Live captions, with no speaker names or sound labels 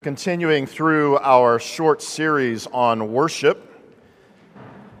Continuing through our short series on worship.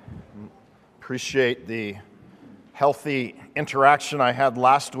 Appreciate the healthy interaction I had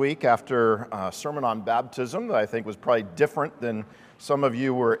last week after a sermon on baptism that I think was probably different than some of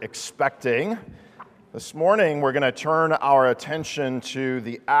you were expecting. This morning we're going to turn our attention to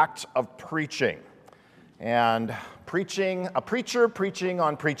the act of preaching. And a preacher preaching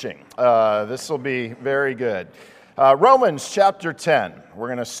on preaching. This will be very good. Romans chapter 10, we're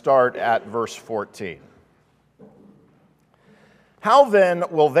going to start at verse 14. How then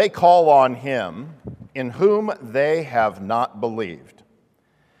will they call on him in whom they have not believed?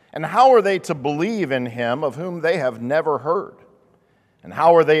 And how are they to believe in him of whom they have never heard? And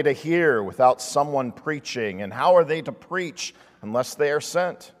how are they to hear without someone preaching? And how are they to preach unless they are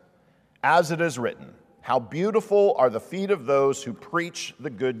sent? As it is written, how beautiful are the feet of those who preach the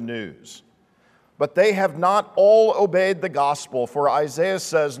good news. But they have not all obeyed the gospel, for Isaiah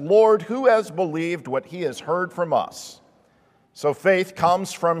says, Lord, who has believed what he has heard from us? So faith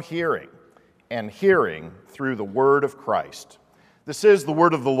comes from hearing, and hearing through the word of Christ. This is the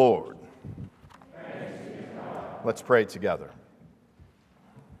word of the Lord. Let's pray together.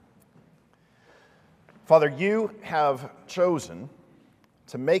 Father, you have chosen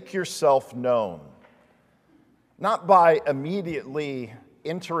to make yourself known, not by immediately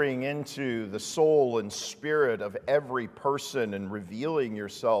entering into the soul and spirit of every person and revealing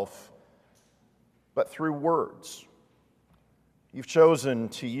yourself, but through words. You've chosen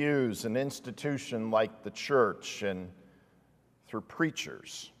to use an institution like the church and through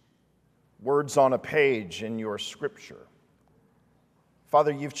preachers, words on a page in your scripture.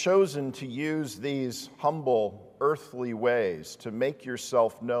 Father, you've chosen to use these humble earthly ways to make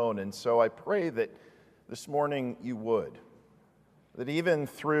yourself known, and so I pray that this morning you would. That even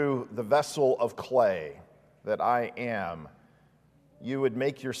through the vessel of clay that I am, you would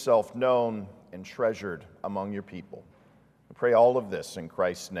make yourself known and treasured among your people. I pray all of this in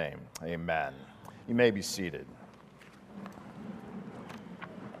Christ's name. Amen. You may be seated.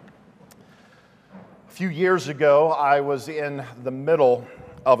 A few years ago, I was in the middle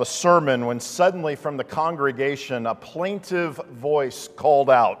of a sermon when suddenly from the congregation, a plaintive voice called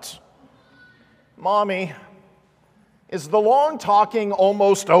out, "Mommy, is the long talking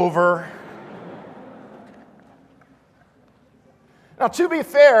almost over?" Now, to be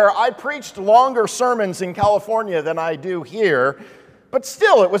fair, I preached longer sermons in California than I do here, but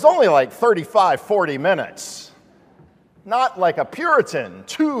still, it was only like 35, 40 minutes. Not like a Puritan,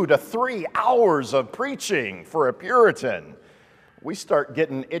 2 to 3 hours of preaching for a Puritan. We start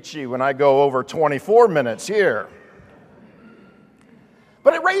getting itchy when I go over 24 minutes here.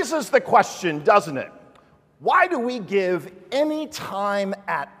 But it raises the question, doesn't it? Why do we give any time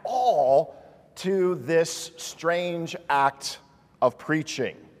at all to this strange act of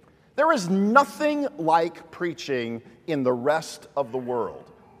preaching? There is nothing like preaching in the rest of the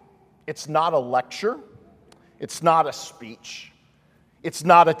world. It's not a lecture. It's not a speech. It's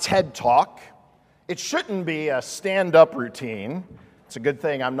not a TED Talk. It shouldn't be a stand-up routine. It's a good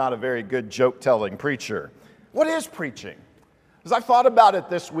thing I'm not a very good joke-telling preacher. What is preaching? As I thought about it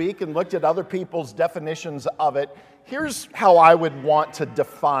this week and looked at other people's definitions of it, here's how I would want to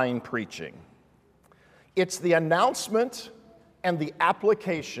define preaching. It's the announcement and the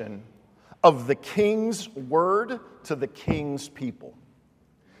application of the King's word to the King's people.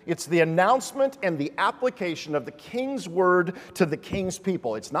 It's the announcement and the application of the King's word to the King's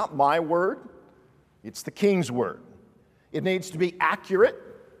people. It's not my word, it's the King's word. It needs to be accurate,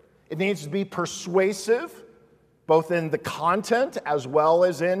 it needs to be persuasive, both in the content as well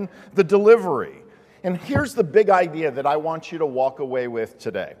as in the delivery. And here's the big idea that I want you to walk away with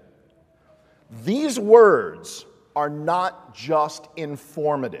today. These words are not just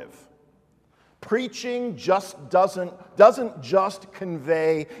informative. Preaching just doesn't just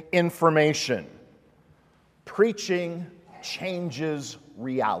convey information. Preaching changes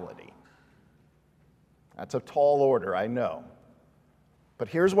reality. That's a tall order, I know. But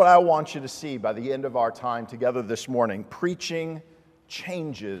here's what I want you to see by the end of our time together this morning. Preaching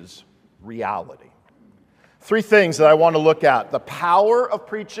changes reality. 3 things that I want to look at: the power of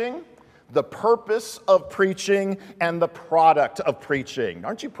preaching, the purpose of preaching, and the product of preaching.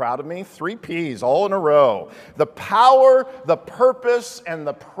 Aren't you proud of me? 3 P's all in a row. The power, the purpose, and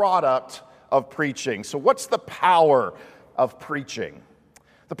the product of preaching. So what's the power of preaching?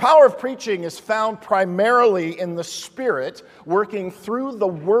 The power of preaching is found primarily in the Spirit working through the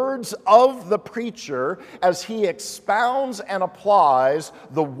words of the preacher as he expounds and applies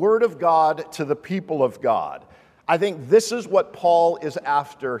the Word of God to the people of God. I think this is what Paul is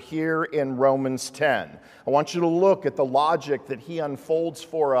after here in Romans 10. I want you to look at the logic that he unfolds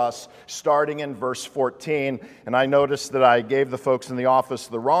for us starting in verse 14. And I noticed that I gave the folks in the office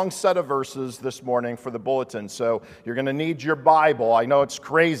the wrong set of verses this morning for the bulletin. So you're going to need your Bible. I know it's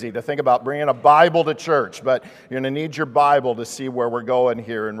crazy to think about bringing a Bible to church, but you're going to need your Bible to see where we're going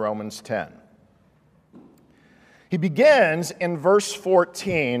here in Romans 10. He begins in verse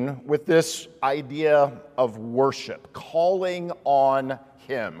 14 with this idea of worship, calling on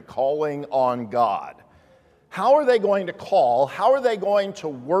Him, calling on God. How are they going to call? How are they going to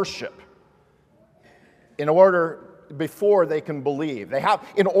worship before they can believe?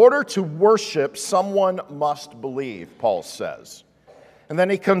 In order to worship, someone must believe, Paul says. And then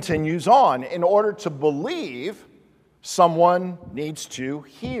he continues on. In order to believe, someone needs to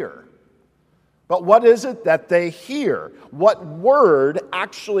hear. But what is it that they hear? What word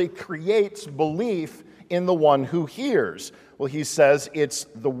actually creates belief in the one who hears? Well, he says it's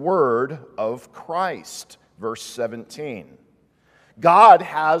the word of Christ, verse 17. God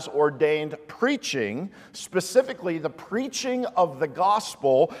has ordained preaching, specifically the preaching of the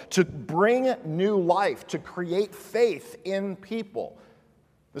gospel, to bring new life, to create faith in people.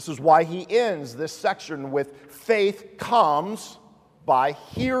 This is why he ends this section with faith comes by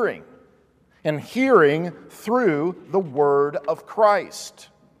hearing. And hearing through the word of Christ.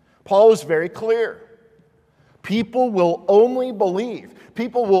 Paul is very clear. People will only believe,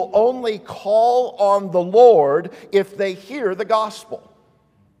 people will only call on the Lord if they hear the gospel.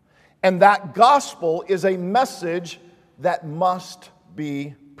 And that gospel is a message that must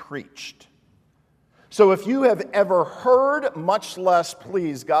be preached. So if you have ever heard, much less,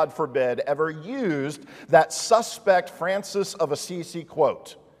 please, God forbid, ever used that suspect Francis of Assisi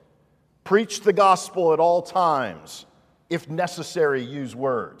quote, preach the gospel at all times. If necessary, use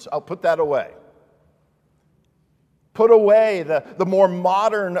words. I'll put that away. Put away the more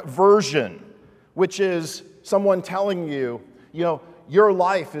modern version, which is someone telling you, your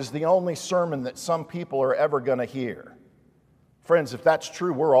life is the only sermon that some people are ever going to hear. Friends, if that's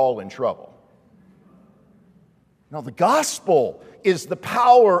true, we're all in trouble. Now, the gospel is the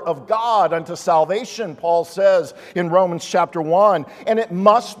power of God unto salvation, Paul says in Romans chapter 1, and it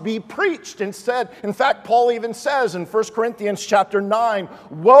must be preached instead. In fact, Paul even says in 1 Corinthians chapter 9,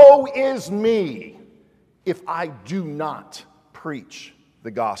 woe is me if I do not preach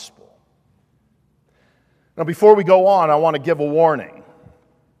the gospel. Now, before we go on, I want to give a warning.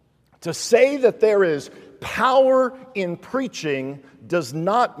 To say that there is power in preaching does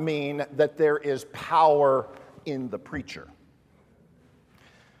not mean that there is power in the preacher.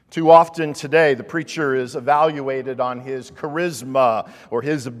 Too often today, the preacher is evaluated on his charisma or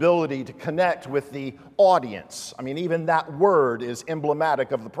his ability to connect with the audience. I mean, even that word is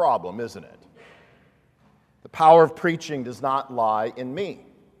emblematic of the problem, isn't it? The power of preaching does not lie in me.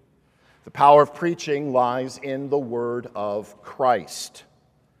 The power of preaching lies in the word of Christ.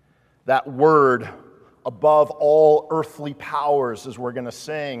 That word above all earthly powers, as we're going to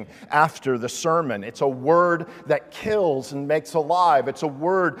sing after the sermon. It's a word that kills and makes alive. It's a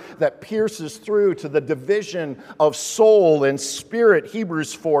word that pierces through to the division of soul and spirit,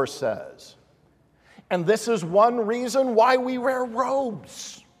 Hebrews 4 says. And this is one reason why we wear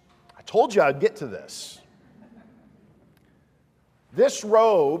robes. I told you I'd get to this. This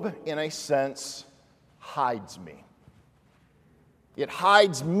robe, in a sense, hides me. It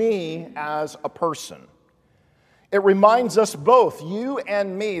hides me as a person. It reminds us both, you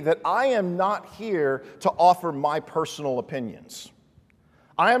and me, that I am not here to offer my personal opinions.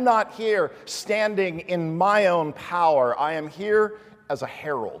 I am not here standing in my own power. I am here as a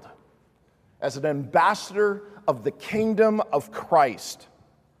herald, as an ambassador of the kingdom of Christ.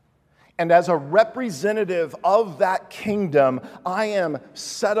 And as a representative of that kingdom, I am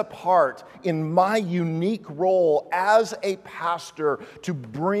set apart in my unique role as a pastor to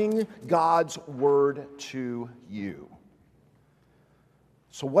bring God's word to you.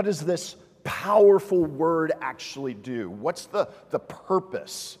 So what does this powerful word actually do? What's the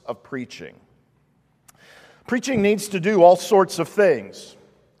purpose of preaching? Preaching needs to do all sorts of things.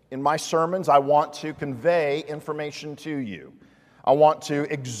 In my sermons, I want to convey information to you. I want to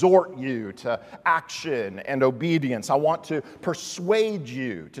exhort you to action and obedience. I want to persuade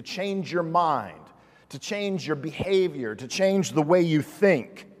you to change your mind, to change your behavior, to change the way you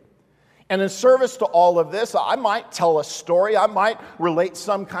think. And in service to all of this, I might tell a story. I might relate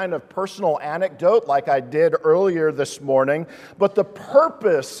some kind of personal anecdote like I did earlier this morning. But the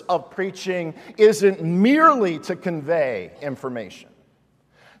purpose of preaching isn't merely to convey information.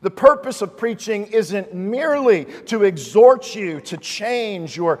 The purpose of preaching isn't merely to exhort you to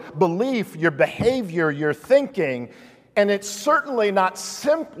change your belief, your behavior, your thinking, and it's certainly not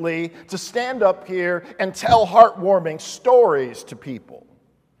simply to stand up here and tell heartwarming stories to people.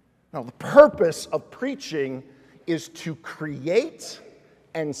 No, the purpose of preaching is to create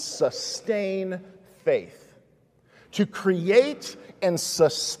and sustain faith. To create and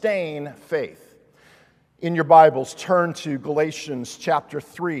sustain faith. In your Bibles, turn to Galatians chapter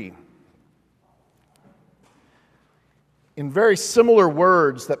 3. In very similar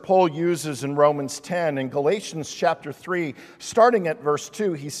words that Paul uses in Romans 10, in Galatians chapter 3, starting at verse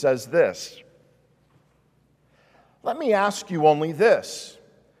 2, he says this: "Let me ask you only this.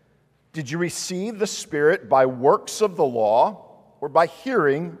 Did you receive the Spirit by works of the law or by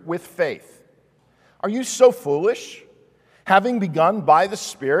hearing with faith? Are you so foolish? Having begun by the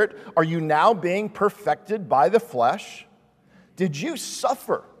Spirit, are you now being perfected by the flesh? Did you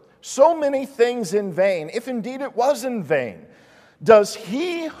suffer so many things in vain, if indeed it was in vain? Does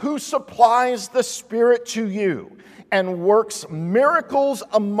he who supplies the Spirit to you and works miracles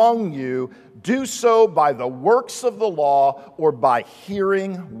among you do so by the works of the law or by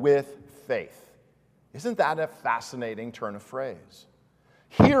hearing with faith?" Isn't that a fascinating turn of phrase?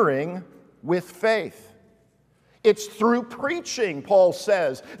 Hearing with faith. It's through preaching, Paul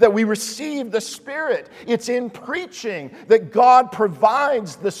says, that we receive the Spirit. It's in preaching that God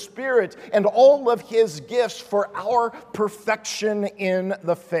provides the Spirit and all of His gifts for our perfection in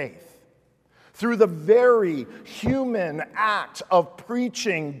the faith. Through the very human act of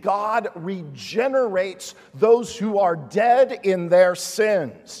preaching, God regenerates those who are dead in their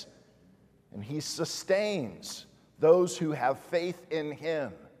sins. And He sustains those who have faith in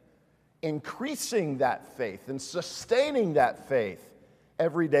Him, increasing that faith and sustaining that faith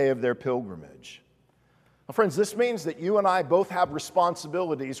every day of their pilgrimage. Well, friends, this means that you and I both have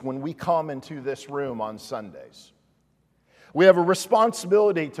responsibilities when we come into this room on Sundays. We have a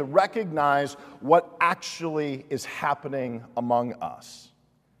responsibility to recognize what actually is happening among us.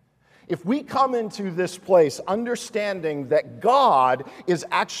 If we come into this place understanding that God is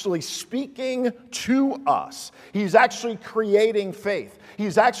actually speaking to us, He's actually creating faith,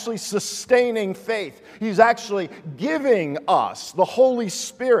 He's actually sustaining faith, He's actually giving us the Holy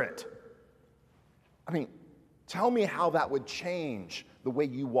Spirit. I mean, tell me how that would change the way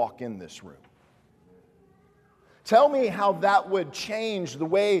you walk in this room. Tell me how that would change the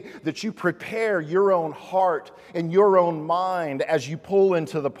way that you prepare your own heart and your own mind as you pull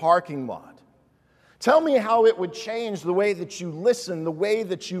into the parking lot. Tell me how it would change the way that you listen, the way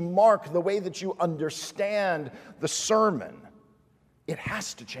that you mark, the way that you understand the sermon. It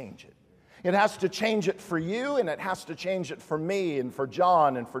has to change it. It has to change it for you, and it has to change it for me and for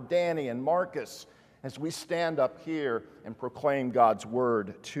John and for Danny and Marcus as we stand up here and proclaim God's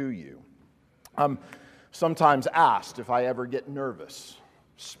word to you. Sometimes asked if I ever get nervous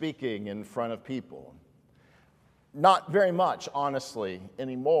speaking in front of people. Not very much, honestly,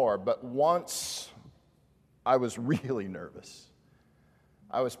 anymore, but once I was really nervous.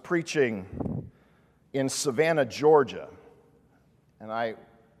 I was preaching in Savannah, Georgia, and I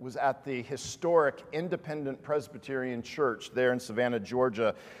was at the historic Independent Presbyterian Church there in Savannah,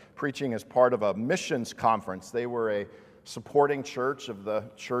 Georgia, preaching as part of a missions conference. They were a supporting church of the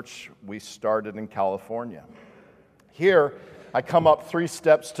church we started in California. Here, I come up 3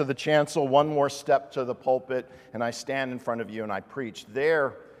 steps to the chancel, 1 more step to the pulpit, and I stand in front of you and I preach.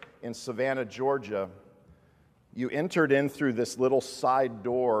 There in Savannah, Georgia, you entered in through this little side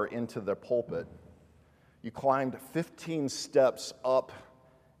door into the pulpit. You climbed 15 steps up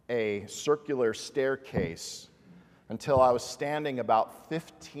a circular staircase until I was standing about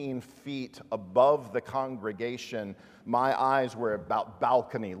 15 feet above the congregation. My eyes were about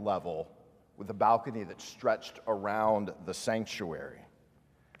balcony level, with a balcony that stretched around the sanctuary.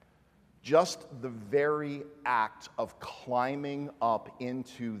 Just the very act of climbing up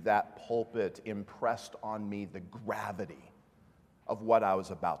into that pulpit impressed on me the gravity of what I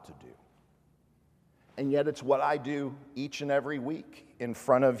was about to do. And yet it's what I do each and every week in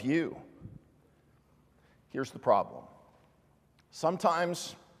front of you. Here's the problem.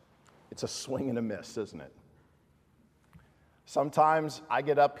 Sometimes it's a swing and a miss, isn't it? Sometimes I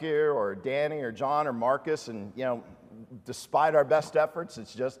get up here, or Danny or John or Marcus, and, despite our best efforts,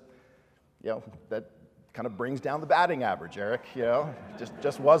 it's just, that kind of brings down the batting average, Eric,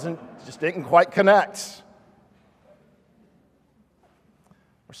 just didn't quite connect.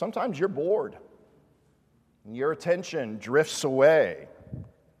 Or sometimes you're bored, and your attention drifts away.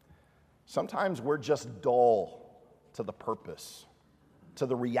 Sometimes we're just dull to the purpose, to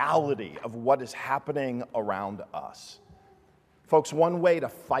the reality of what is happening around us. Folks, one way to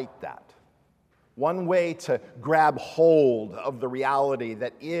fight that, one way to grab hold of the reality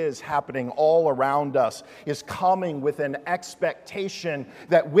that is happening all around us is coming with an expectation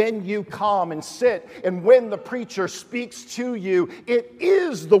that when you come and sit and when the preacher speaks to you, it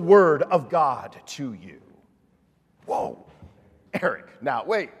is the Word of God to you. Whoa, Eric, now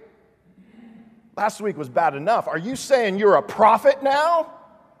wait. Last week was bad enough. Are you saying you're a prophet now?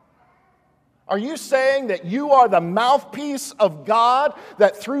 Are you saying that you are the mouthpiece of God,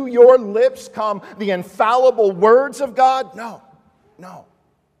 that through your lips come the infallible words of God? No.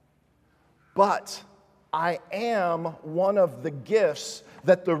 But I am one of the gifts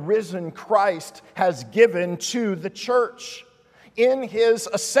that the risen Christ has given to the church. In his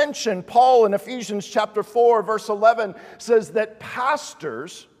ascension, Paul in Ephesians chapter 4, verse 11 says that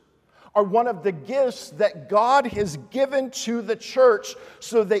pastors are one of the gifts that God has given to the church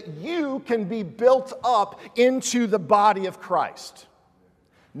so that you can be built up into the body of Christ.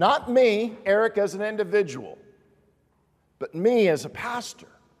 Not me, Eric, as an individual, but me as a pastor,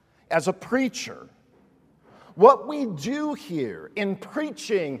 as a preacher. What we do here in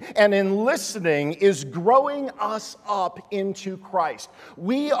preaching and in listening is growing us up into Christ.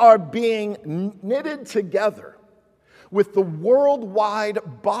 We are being knitted together with the worldwide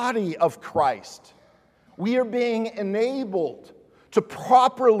body of Christ. We are being enabled to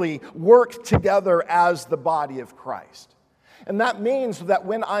properly work together as the body of Christ. And that means that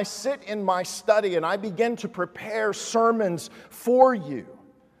when I sit in my study and I begin to prepare sermons for you,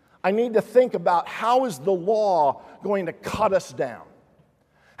 I need to think about how is the law going to cut us down?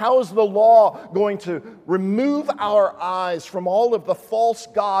 How is the law going to remove our eyes from all of the false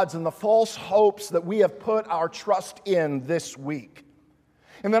gods and the false hopes that we have put our trust in this week?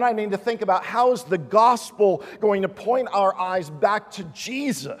 And then I need to think about how is the gospel going to point our eyes back to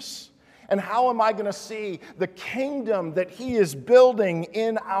Jesus? And how am I going to see the kingdom that he is building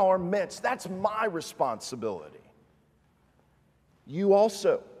in our midst? That's my responsibility. You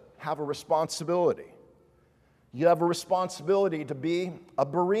also have a responsibility. You have a responsibility to be a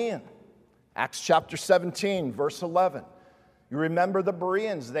Berean. Acts chapter 17, verse 11. You remember the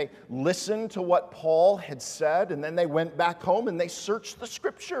Bereans. They listened to what Paul had said, and then they went back home and they searched the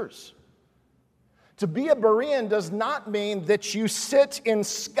scriptures. To be a Berean does not mean that you sit in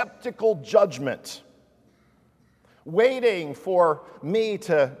skeptical judgment, waiting for me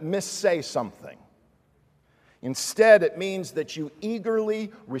to missay something. Instead, it means that you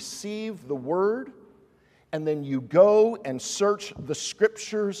eagerly receive the word, and then you go and search the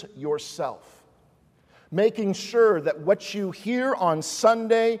scriptures yourself, making sure that what you hear on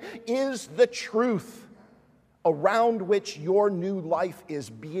Sunday is the truth around which your new life is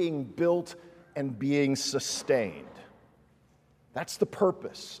being built and being sustained. That's the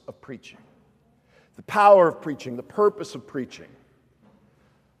purpose of preaching. The power of preaching, the purpose of preaching.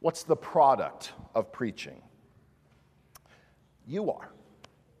 What's the product of preaching? You are.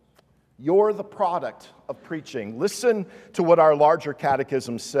 You're the product of preaching. Listen to what our larger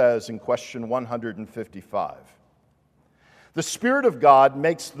catechism says in question 155. The Spirit of God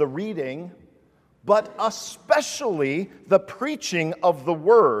makes the reading, but especially the preaching of the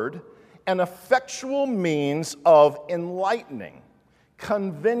word, an effectual means of enlightening,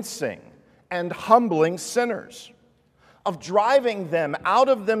 convincing, and humbling sinners, of driving them out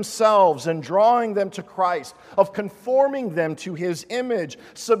of themselves and drawing them to Christ, of conforming them to his image,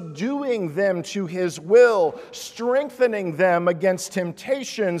 subduing them to his will, strengthening them against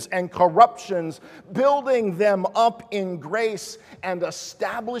temptations and corruptions, building them up in grace, and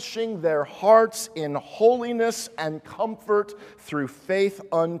establishing their hearts in holiness and comfort through faith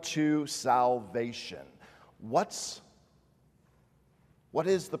unto salvation. What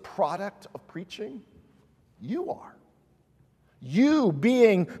is the product of preaching? You are. You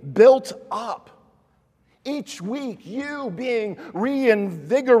being built up. Each week, you being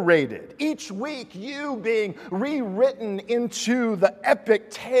reinvigorated. Each week, you being rewritten into the epic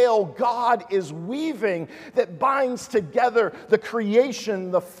tale God is weaving that binds together the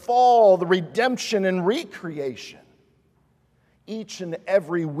creation, the fall, the redemption, and recreation. Each and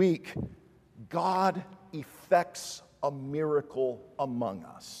every week, God effects a miracle among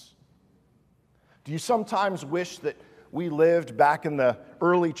us. Do you sometimes wish that we lived back in the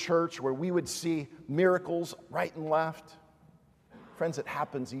early church where we would see miracles right and left? Friends, it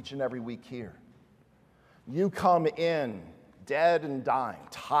happens each and every week here. You come in dead and dying,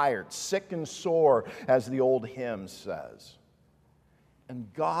 tired, sick and sore, as the old hymn says. And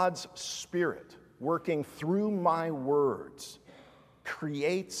God's Spirit, working through my words,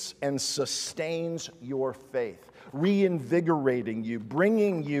 creates and sustains your faith, reinvigorating you,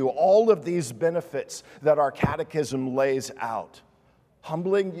 bringing you all of these benefits that our catechism lays out.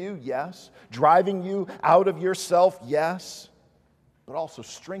 Humbling you, yes. Driving you out of yourself, yes. But also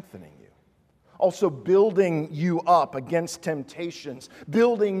strengthening you. Also building you up against temptations.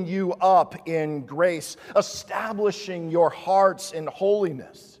 Building you up in grace. Establishing your hearts in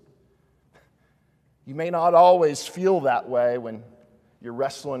holiness. You may not always feel that way when you're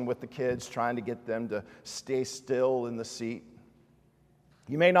wrestling with the kids, trying to get them to stay still in the seat.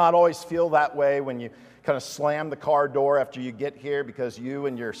 You may not always feel that way when you kind of slam the car door after you get here because you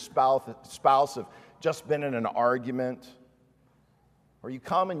and your spouse have just been in an argument. Or you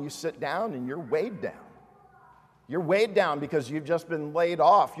come and you sit down and you're weighed down. You're weighed down because you've just been laid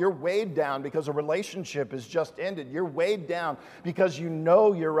off. You're weighed down because a relationship has just ended. You're weighed down because you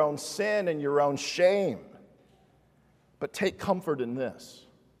know your own sin and your own shame. But take comfort in this.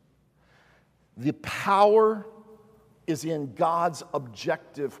 The power is in God's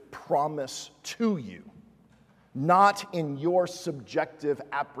objective promise to you, not in your subjective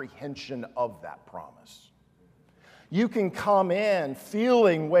apprehension of that promise. You can come in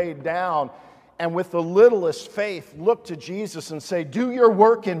feeling weighed down and with the littlest faith look to Jesus and say, do your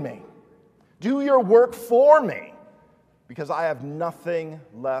work in me. Do your work for me because I have nothing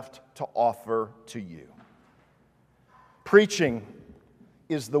left to offer to you. Preaching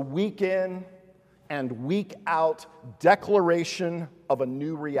is the week in and week out declaration of a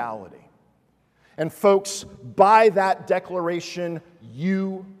new reality. And folks, by that declaration,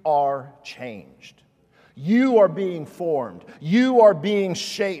 you are changed. You are being formed. You are being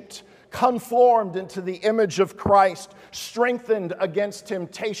shaped, conformed into the image of Christ, strengthened against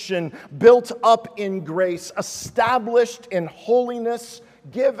temptation, built up in grace, established in holiness,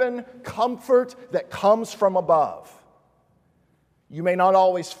 given comfort that comes from above. You may not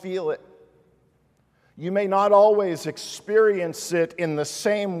always feel it. You may not always experience it in the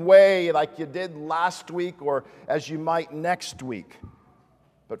same way like you did last week or as you might next week.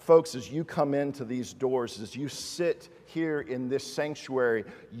 But folks, as you come into these doors, as you sit here in this sanctuary,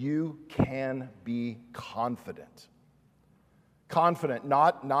 you can be confident. Confident,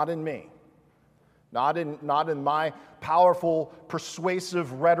 not in me. Not in my powerful,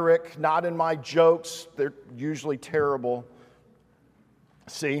 persuasive rhetoric, not in my jokes. They're usually terrible.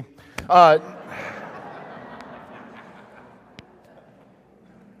 See?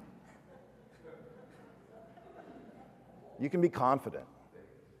 You can be confident.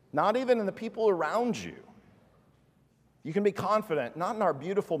 Not even in the people around you. You can be confident, not in our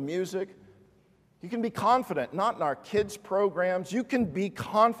beautiful music. You can be confident, not in our kids' programs. You can be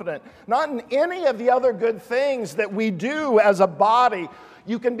confident, not in any of the other good things that we do as a body.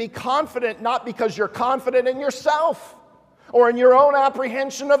 You can be confident not because you're confident in yourself or in your own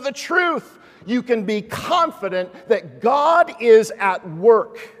apprehension of the truth. You can be confident that God is at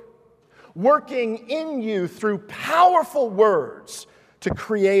work, working in you through powerful words to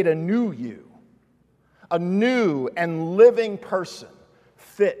create a new you, a new and living person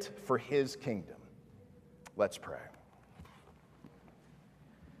fit for His kingdom. Let's pray.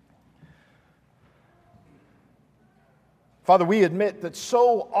 Father, we admit that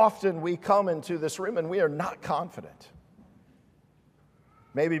so often we come into this room and we are not confident.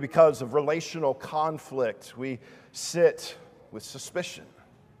 Maybe because of relational conflict, we sit with suspicion.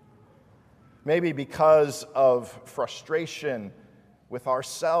 Maybe because of frustration with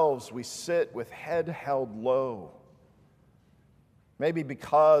ourselves, we sit with head held low. Maybe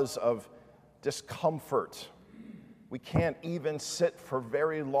because of discomfort, we can't even sit for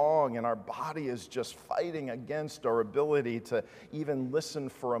very long, and our body is just fighting against our ability to even listen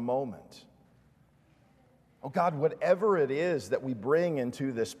for a moment. Oh God, whatever it is that we bring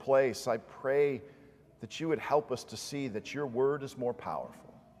into this place, I pray that you would help us to see that your word is more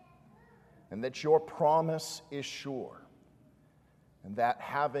powerful and that your promise is sure. And that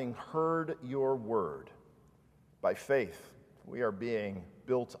having heard your word, by faith, we are being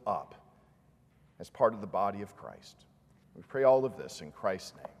built up as part of the body of Christ. We pray all of this in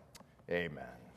Christ's name. Amen.